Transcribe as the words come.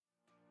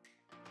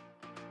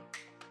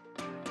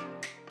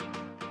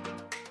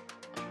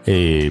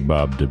Hey,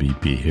 Bob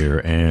WP here,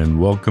 and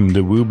welcome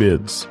to Woo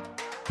Bits,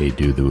 a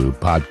Do the Woo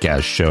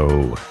podcast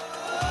show.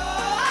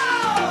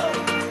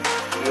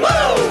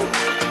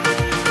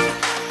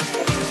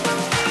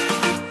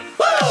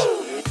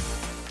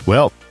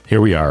 Well,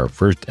 here we are,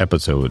 first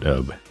episode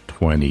of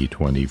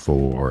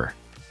 2024.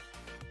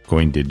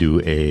 Going to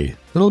do a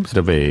little bit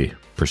of a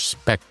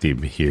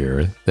perspective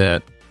here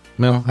that,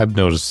 well, I've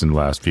noticed in the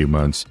last few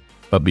months.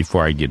 But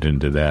before I get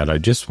into that, I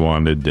just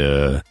wanted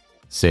to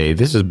say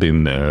this has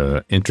been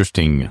an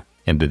interesting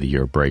end of the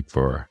year break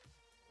for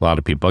a lot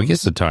of people. I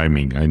guess the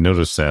timing, I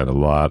noticed that a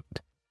lot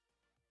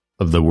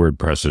of the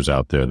WordPressers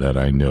out there that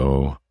I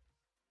know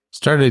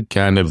started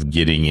kind of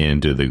getting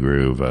into the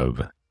groove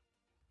of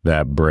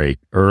that break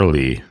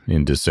early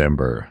in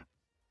December,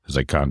 as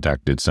I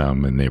contacted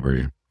some and they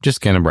were just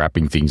kind of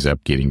wrapping things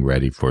up, getting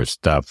ready for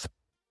stuff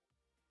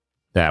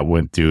that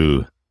went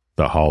through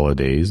the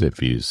holidays,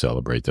 if you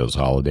celebrate those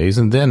holidays.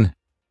 And then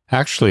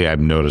actually I've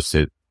noticed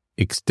it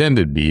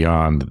extended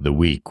beyond the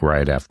week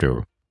right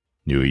after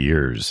New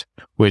Year's,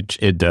 which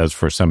it does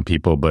for some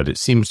people, but it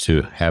seems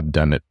to have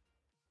done it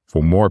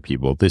for more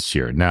people this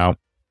year. Now,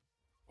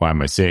 why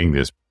am I saying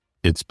this?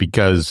 It's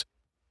because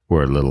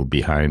we're a little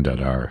behind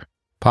on our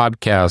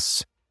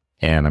podcasts,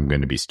 and I'm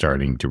going to be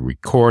starting to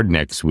record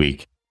next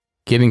week,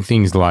 getting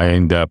things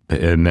lined up.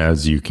 And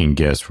as you can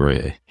guess,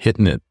 we're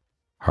hitting it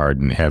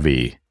hard and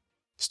heavy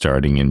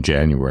starting in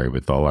January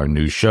with all our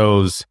new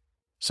shows.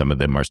 Some of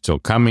them are still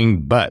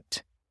coming,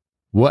 but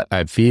what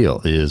I feel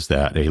is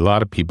that a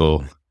lot of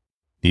people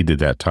needed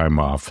that time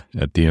off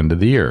at the end of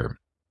the year.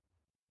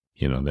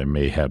 You know, there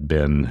may have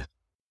been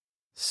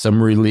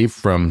some relief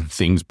from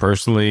things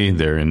personally.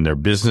 They're in their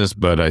business,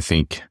 but I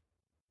think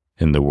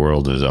in the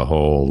world as a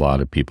whole, a lot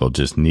of people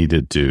just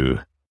needed to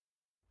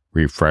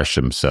refresh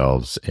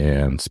themselves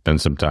and spend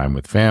some time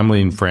with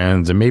family and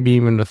friends and maybe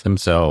even with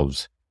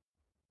themselves.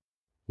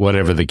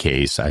 Whatever the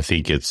case, I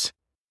think it's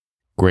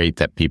great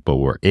that people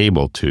were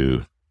able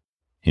to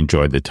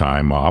enjoy the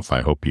time off. I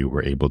hope you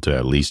were able to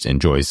at least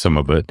enjoy some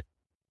of it.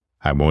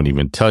 I won't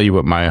even tell you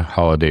what my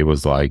holiday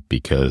was like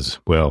because,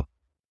 well,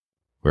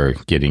 we're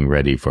getting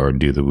ready for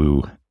Do the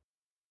Woo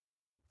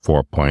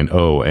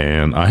 4.0,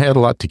 and I had a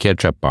lot to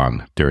catch up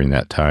on during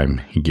that time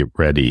and get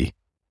ready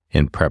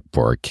and prep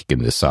for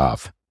kicking this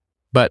off.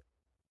 But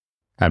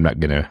I'm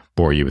not going to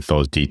bore you with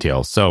those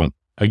details. So,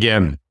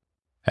 again,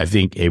 I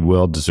think a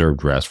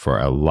well-deserved rest for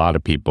a lot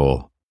of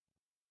people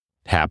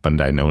happened.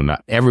 I know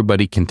not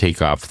everybody can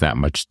take off that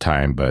much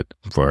time, but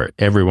for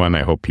everyone,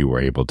 I hope you were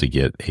able to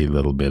get a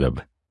little bit of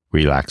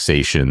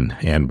relaxation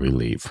and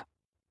relief.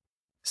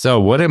 So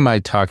what am I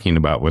talking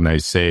about when I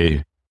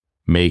say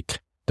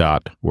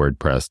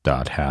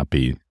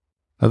make.wordpress.happy?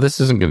 Now, this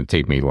isn't going to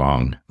take me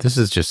long. This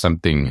is just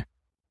something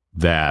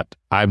that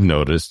I've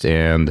noticed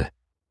and,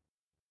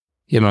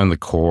 you know, in the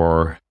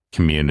core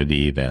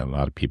community that a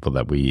lot of people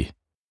that we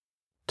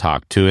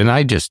talk to. And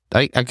I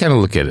kind of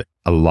look at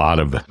a lot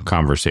of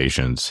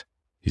conversations.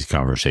 These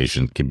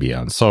conversations can be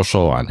on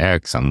social, on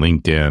X, on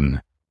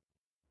LinkedIn,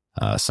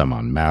 some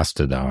on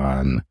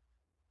Mastodon.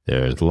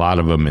 There's a lot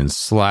of them in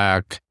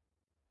Slack.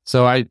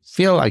 So I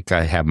feel like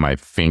I have my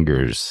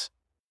fingers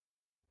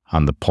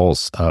on the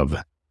pulse of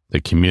the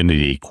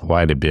community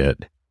quite a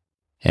bit.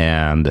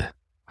 And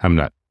I'm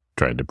not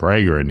trying to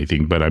brag or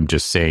anything, but I'm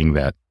just saying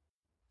that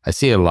I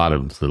see a lot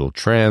of little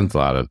trends, a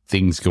lot of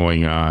things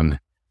going on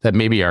that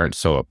maybe aren't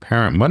so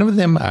apparent. One of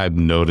them I've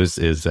noticed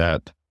is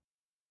that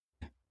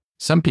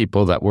some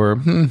people that were,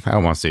 I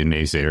don't want to say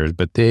naysayers,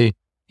 but they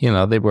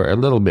were a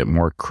little bit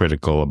more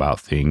critical about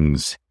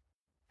things.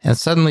 And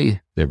suddenly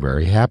they're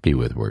very happy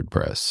with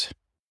WordPress.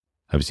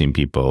 I've seen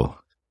people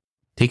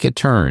take a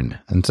turn,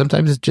 and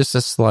sometimes it's just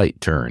a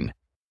slight turn.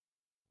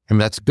 And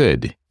that's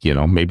good. You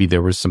know, maybe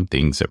there were some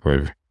things that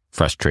were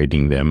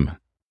frustrating them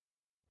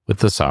with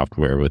the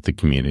software, with the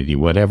community,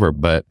 whatever,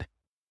 but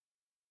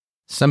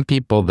some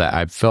people that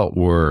I felt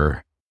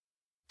were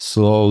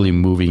slowly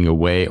moving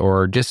away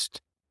or just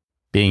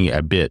being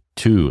a bit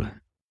too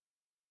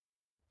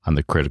on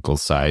the critical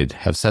side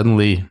have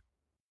suddenly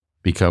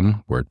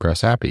become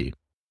WordPress happy.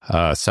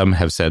 Some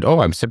have said,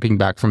 oh, I'm stepping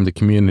back from the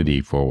community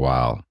for a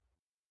while.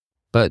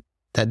 But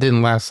that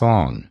didn't last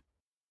long.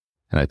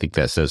 And I think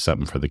that says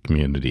something for the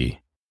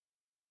community.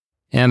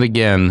 And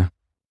again,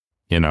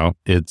 you know,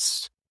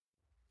 it's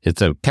a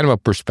kind of a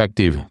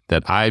perspective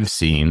that I've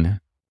seen.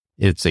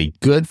 It's a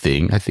good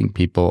thing. I think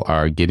people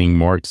are getting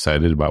more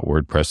excited about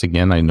WordPress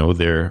again. I know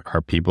there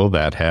are people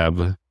that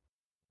have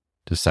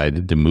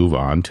decided to move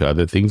on to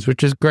other things,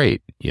 which is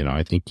great. You know,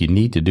 I think you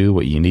need to do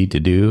what you need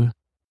to do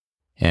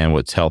and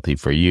what's healthy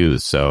for you.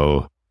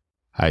 So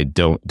I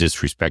don't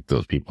disrespect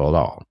those people at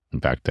all.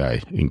 In fact,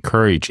 I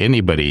encourage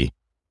anybody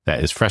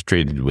that is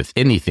frustrated with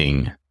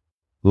anything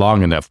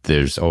long enough,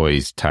 there's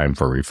always time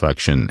for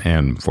reflection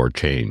and for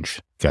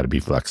change. Got to be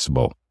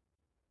flexible.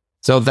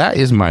 So that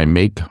is my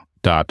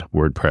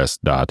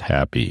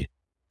make.wordpress.happy.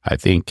 I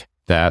think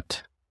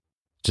that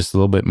just a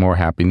little bit more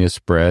happiness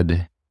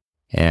spread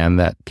and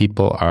that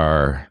people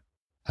are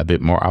a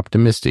bit more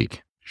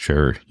optimistic.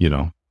 Sure, you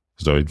know,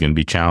 there's always going to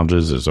be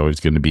challenges. There's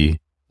always going to be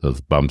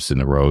those bumps in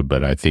the road,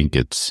 but I think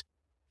it's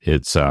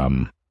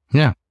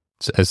yeah.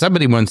 As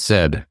somebody once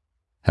said,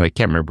 and I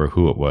can't remember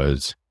who it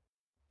was,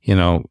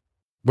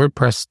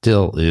 WordPress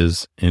still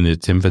is in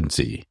its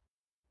infancy.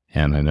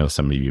 And I know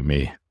some of you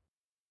may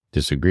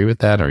disagree with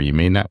that, or you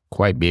may not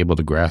quite be able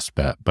to grasp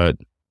that, but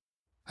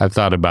I've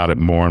thought about it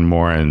more and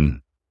more,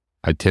 and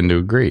I tend to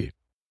agree. I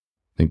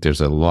think there's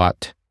a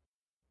lot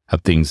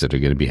of things that are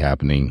going to be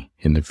happening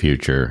in the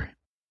future,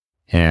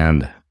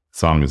 and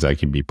as long as I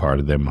can be part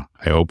of them,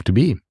 I hope to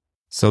be.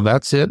 So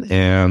that's it,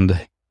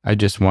 and I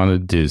just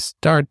wanted to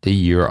start the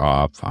year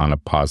off on a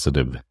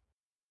positive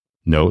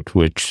note,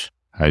 which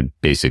I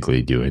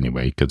basically do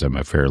anyway, because I'm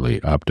a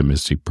fairly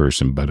optimistic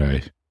person, but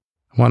I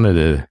wanted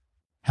to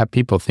have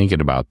people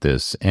thinking about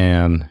this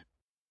and,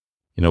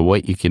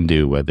 what you can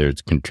do, whether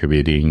it's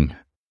contributing.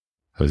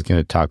 I was going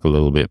to talk a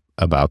little bit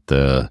about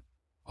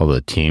all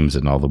the teams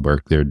and all the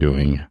work they're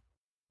doing.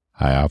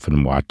 I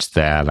often watch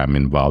that. I'm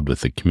involved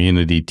with the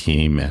community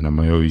team, and I'm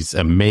always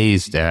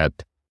amazed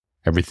at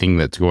everything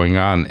that's going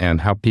on and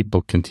how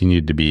people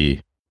continue to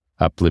be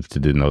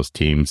uplifted in those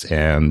teams.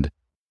 And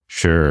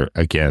sure,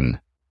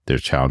 again,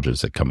 there's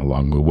challenges that come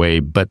along the way,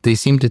 but they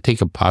seem to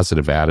take a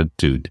positive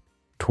attitude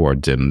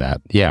towards them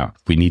that, yeah,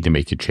 if we need to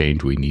make a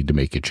change, we need to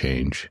make a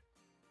change.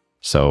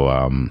 So,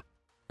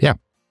 yeah,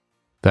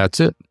 that's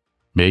it.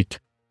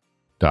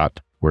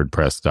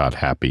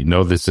 Make.wordpress.happy.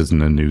 No, this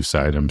isn't a new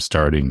site I'm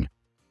starting,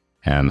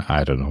 and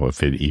I don't know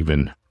if it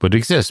even would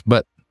exist,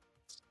 but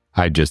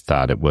I just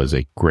thought it was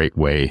a great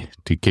way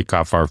to kick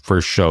off our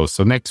first show.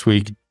 So next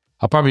week,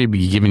 I'll probably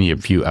be giving you a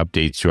few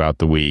updates throughout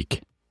the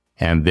week.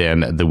 And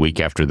then the week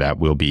after that,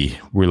 we'll be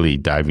really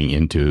diving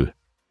into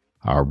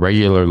our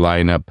regular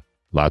lineup.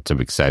 Lots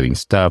of exciting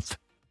stuff.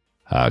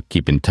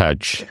 Keep in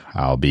touch.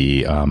 I'll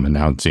be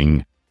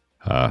announcing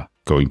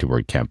going to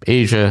WordCamp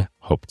Asia.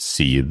 Hope to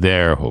see you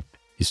there. Hope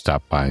you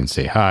stop by and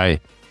say hi.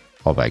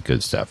 All that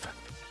good stuff.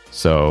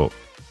 So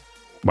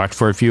watch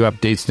for a few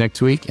updates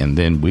next week, and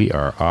then we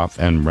are off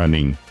and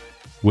running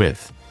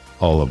with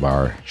all of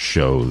our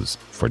shows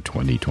for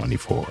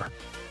 2024.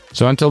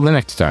 So until the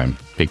next time,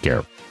 take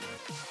care.